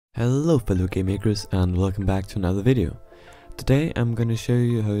Hello fellow game makers and welcome back to another video. Today I'm gonna show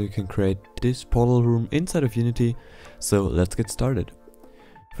you how you can create this portal room inside of Unity, so let's get started.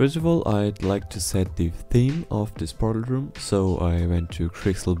 First of all, I'd like to set the theme of this portal room, so I went to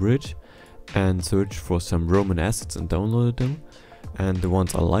Crystal Bridge and searched for some Roman assets and downloaded them, and the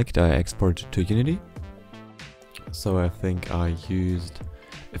ones I liked I exported to Unity. So I think I used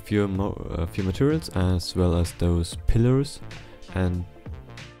a few materials as well as those pillars and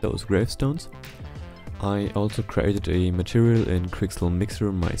those gravestones. I also created a material in Crystal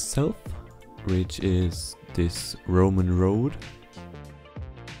Mixer myself, which is this Roman road.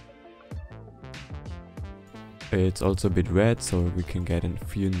 It's also a bit red, so we can get a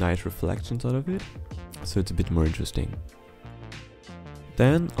few nice reflections out of it, so it's a bit more interesting.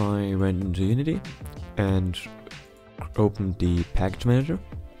 Then I went into Unity and opened the package manager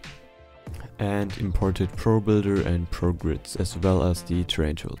and imported ProBuilder and ProGrids as well as the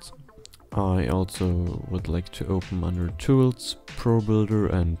terrain tools. I also would like to open under tools,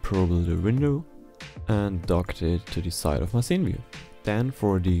 ProBuilder and ProBuilder window and docked it to the side of my scene view. Then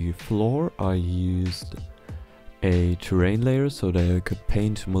for the floor I used a terrain layer so that I could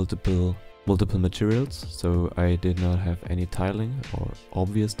paint multiple materials, so I did not have any tiling or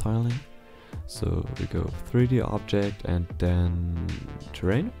obvious tiling. So we go 3D object and then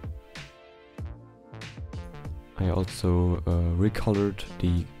terrain. I also recolored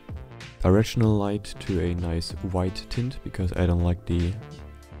the directional light to a nice white tint because I don't like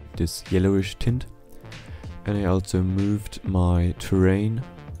this yellowish tint. And I also moved my terrain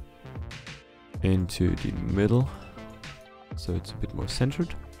into the middle so it's a bit more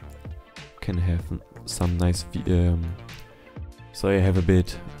centered. Can have some nice so I have a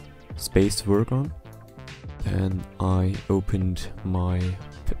bit space to work on. Then I opened my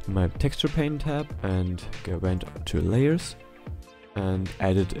texture paint tab and went to layers and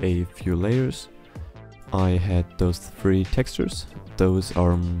added a few layers. I had those 3 textures. Those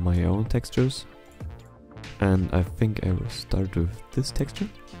are my own textures, and I think I will start with this texture,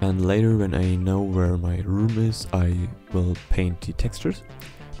 and later when I know where my room is I will paint the textures.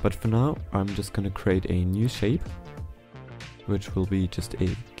 But for now I'm just gonna create a new shape, which will be just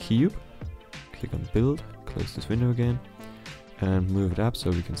a cube. Click on build, close this window again and move it up so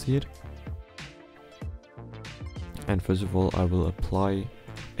we can see it. And first of all I will apply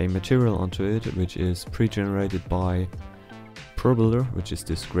a material onto it, which is pre-generated by ProBuilder, which is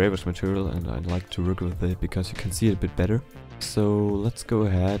this grayish material, and I like to work with it because you can see it a bit better. So let's go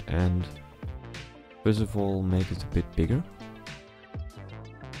ahead and first of all make it a bit bigger,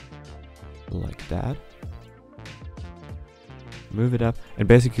 like that. Move it up, and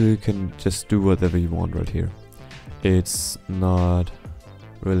basically you can just do whatever you want right here. It's not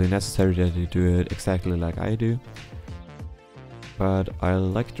really necessary that you do it exactly like I do, but I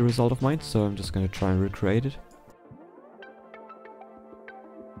like the result of mine, so I'm just gonna try and recreate it.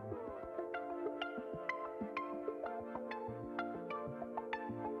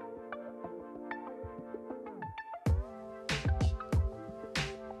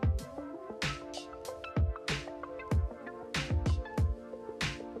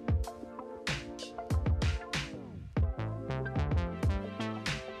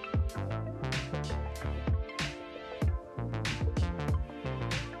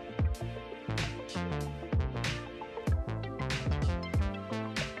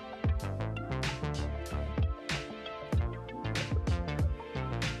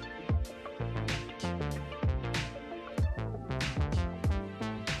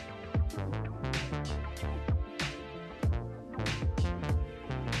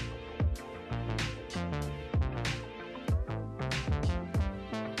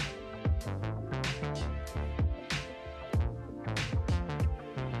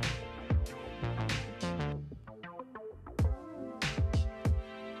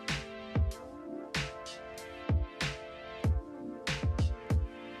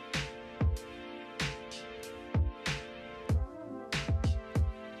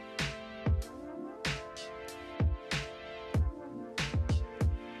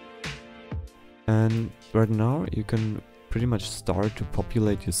 And right now you can pretty much start to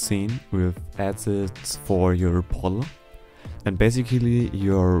populate your scene with assets for your portal. And basically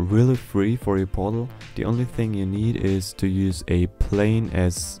you're really free for your portal. The only thing you need is to use a plane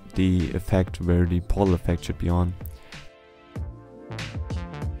as the effect where the portal effect should be on.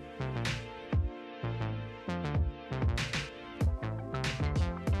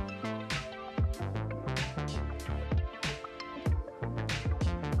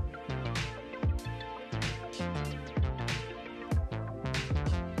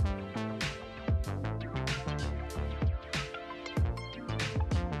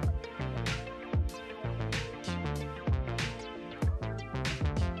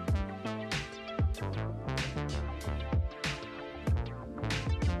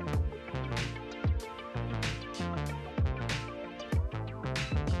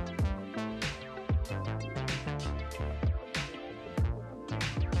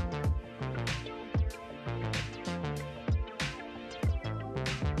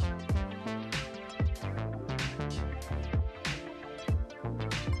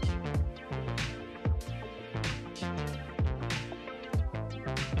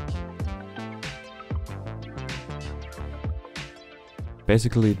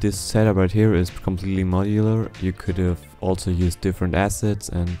 Basically this setup right here is completely modular. You could have also used different assets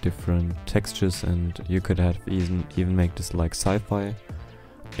and different textures, and you could have even make this like sci-fi,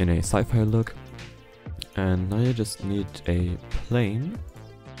 in a sci-fi look. And now you just need a plane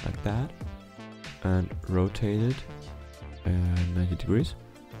like that and rotate it 90 degrees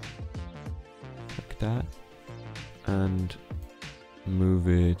like that, and move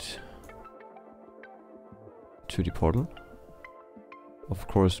it to the portal. Of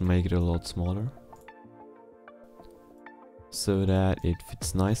course, make it a lot smaller so that it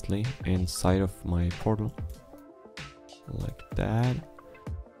fits nicely inside of my portal like that.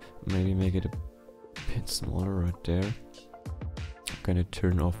 Maybe make it a bit smaller right there. I'm gonna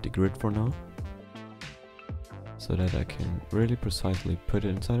turn off the grid for now so that I can really precisely put it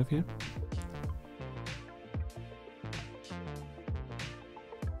inside of here.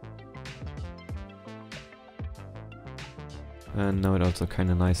 And now it also kind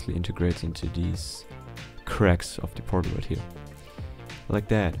of nicely integrates into these cracks of the portal right here. Like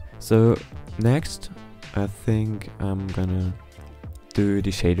that. So next I think I'm gonna do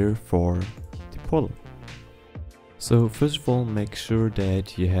the shader for the portal. So first of all, make sure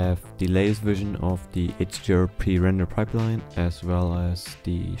that you have the latest version of the HDR pre-render pipeline as well as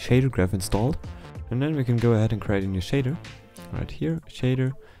the shader graph installed. And then we can go ahead and create a new shader. Right here,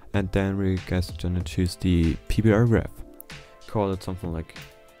 shader. And then we're just gonna choose the PBR graph. Call it something like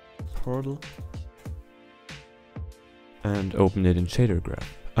portal and open it in shader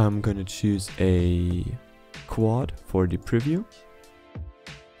graph. I'm gonna choose a quad for the preview.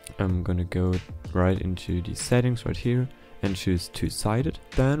 I'm gonna go right into the settings right here and choose two-sided.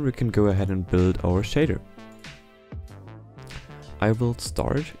 Then we can go ahead and build our shader. I will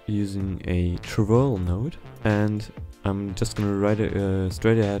start using a travel node, and I'm just gonna write it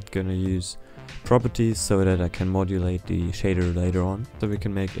straight ahead, gonna use properties so that I can modulate the shader later on. So we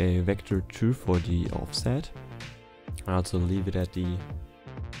can make a vector 2 for the offset. I also leave it at the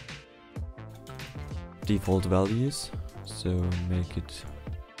default values, so make it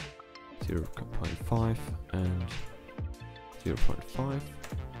 0.5 and 0.5.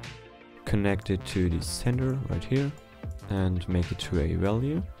 Connect it to the center right here and make it to a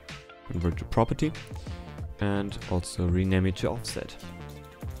value, convert to property, and also rename it to offset.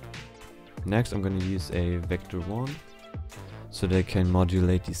 Next I'm going to use a vector 1 so they can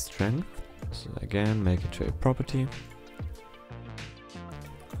modulate the strength. So again, make it to a property.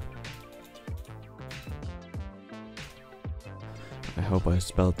 I hope I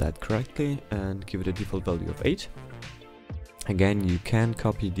spelled that correctly, and give it a default value of 8. Again, you can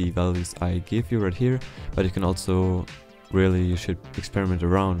copy the values I give you right here, but you can also you should experiment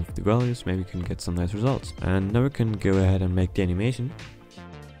around with the values, maybe you can get some nice results. And now we can go ahead and make the animation.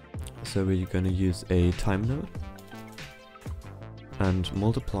 So we're gonna use a time node and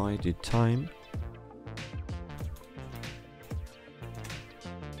multiply the time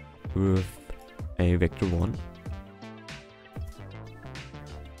with a vector 1.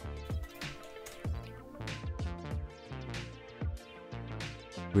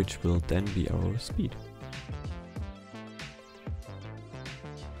 Which will then be our speed.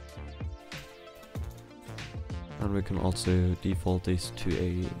 And we can also default this to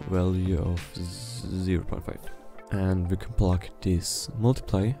a value of 0.5. And we can plug this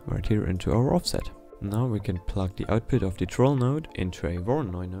multiply right here into our offset. Now we can plug the output of the troll node into a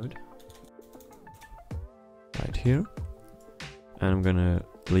Voronoi node. Right here. And I'm gonna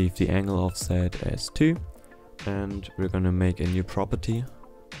leave the angle offset as 2. And we're gonna make a new property,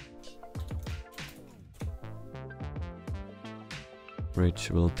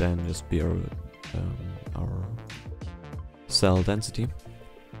 which will then just be our cell density.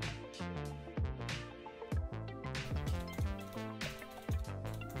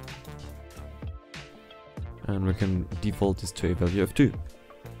 And we can default this to a value of 2.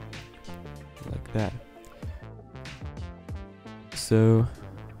 Like that. So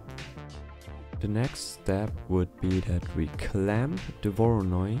the next step would be that we clamp the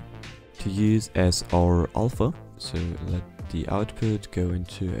Voronoi to use as our alpha. So let the output go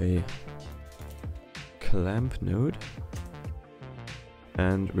into a clamp node,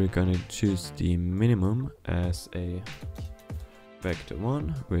 and we're gonna choose the minimum as a vector 1,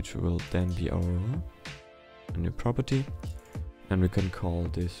 which will then be our new property, and we can call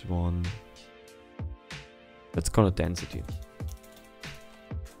this one, let's call it density,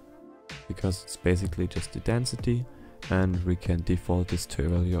 because it's basically just the density, and we can default this to a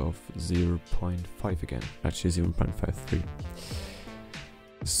value of 0.5 again, actually 0.53.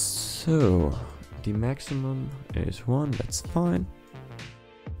 So the maximum is 1, that's fine.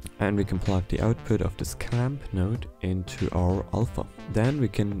 And we can plug the output of this clamp node into our alpha. Then we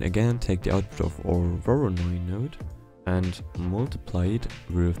can again take the output of our Voronoi node and multiply it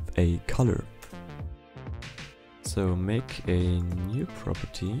with a color. So make a new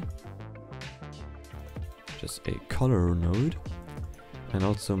property, just a color node, and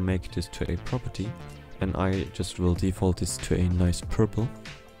also make this to a property, and I just will default this to a nice purple,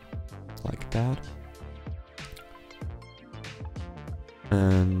 like that.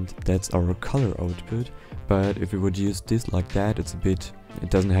 And that's our color output. But if we would use this like that, it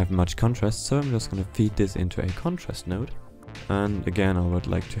doesn't have much contrast, so I'm just gonna feed this into a contrast node. And again, I would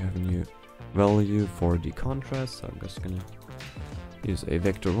like to have a new value for the contrast, so I'm just gonna use a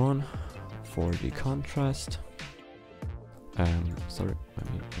vector1 for the contrast. Sorry,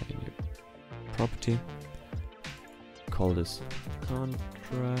 I mean a new property. Call this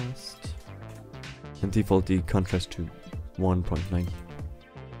contrast and default the contrast to 1.9,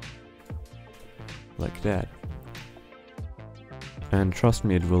 like that. And trust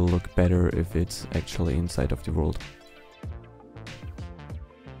me, it will look better if it's actually inside of the world.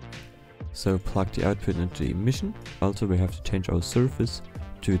 So plug the output into the emission. Also we have to change our surface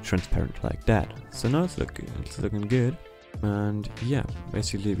to transparent, like that. So now it's looking good. And yeah,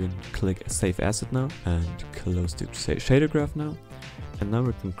 basically we can click save asset now and close the shader graph now. And now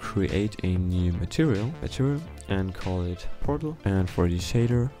we can create a new material and call it portal. And for the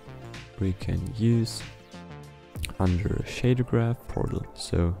shader we can use under shader graph portal,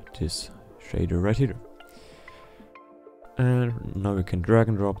 so this shader right here. And now we can drag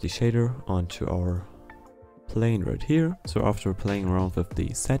and drop the shader onto our plane right here. So after playing around with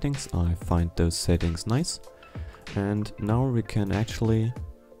the settings, I find those settings nice. And now we can actually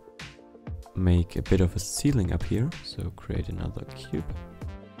make a bit of a ceiling up here. So create another cube.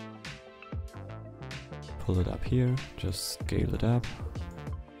 Pull it up here, just scale it up.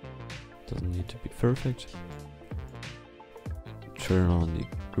 Doesn't need to be perfect. Turn on the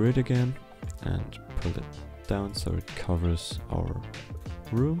grid again and pull it down so it covers our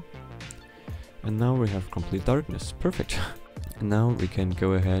room. And now we have complete darkness. Perfect. And now we can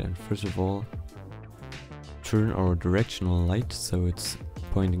go ahead and first of all turn our directional light so it's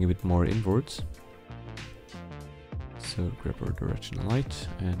pointing a bit more inwards. So grab our directional light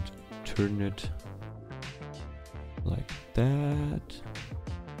and turn it like that.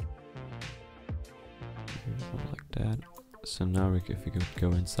 Like that. So now if we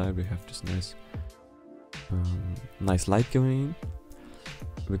go inside, we have this nice light going in.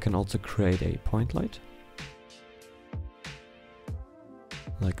 We can also create a point light,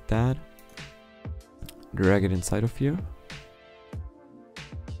 like that. Drag it inside of here.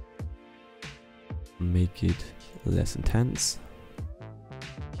 Make it less intense.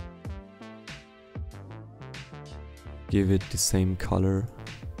 Give it the same color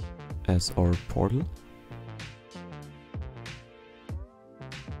as our portal.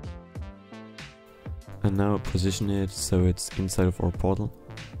 And now position it so it's inside of our portal.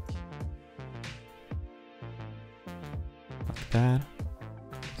 Like that.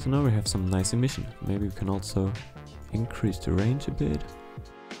 So now we have some nice emission. Maybe we can also increase the range a bit.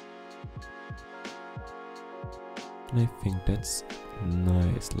 And I think that's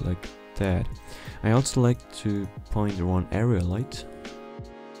nice, like that. I also like to point one area light.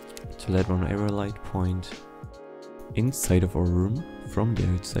 To let one area light point inside of our room from the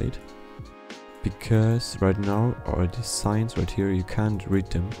outside. Because right now, or these signs right here, you can't read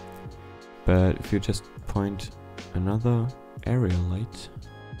them. But if you just point another area light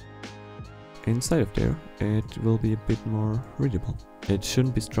inside of there, it will be a bit more readable. It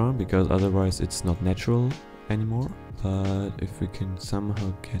shouldn't be strong because otherwise it's not natural anymore. But if we can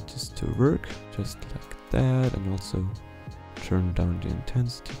somehow get this to work, just like that, and also turn down the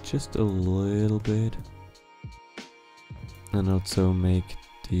intensity just a little bit. And also make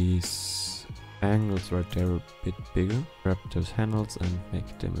these angles right there a bit bigger. Grab those handles and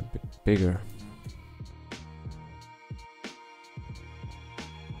make them a bit bigger.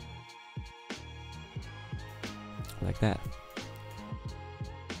 Like that.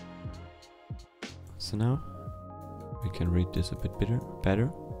 So now we can read this a bit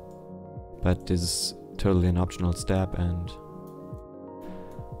better. But this is totally an optional step and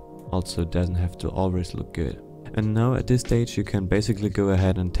also doesn't have to always look good. And now at this stage you can basically go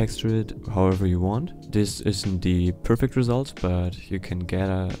ahead and texture it however you want. This isn't the perfect result, but you can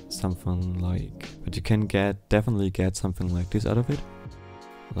get definitely get something like this out of it.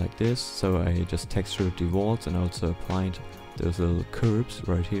 Like this. So I just textured the walls and also applied those little curves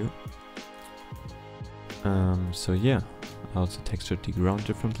right here. So yeah, I also textured the ground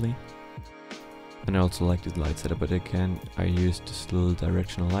differently. And I also like this light setup, but again, I use this little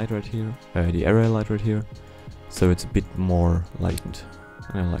directional light right here, the area light right here, so it's a bit more lightened,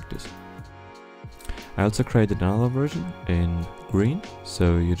 and I like this. I also created another version in green,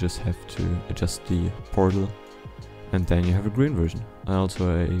 so you just have to adjust the portal and then you have a green version. And also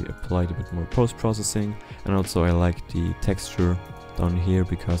I applied a bit more post-processing, and also I like the texture down here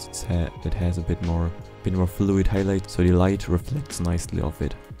because it has a bit more fluid highlight, so the light reflects nicely off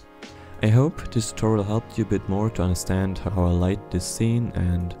it. I hope this tutorial helped you a bit more to understand how I light this scene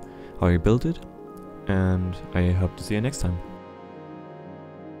and how I built it, and I hope to see you next time.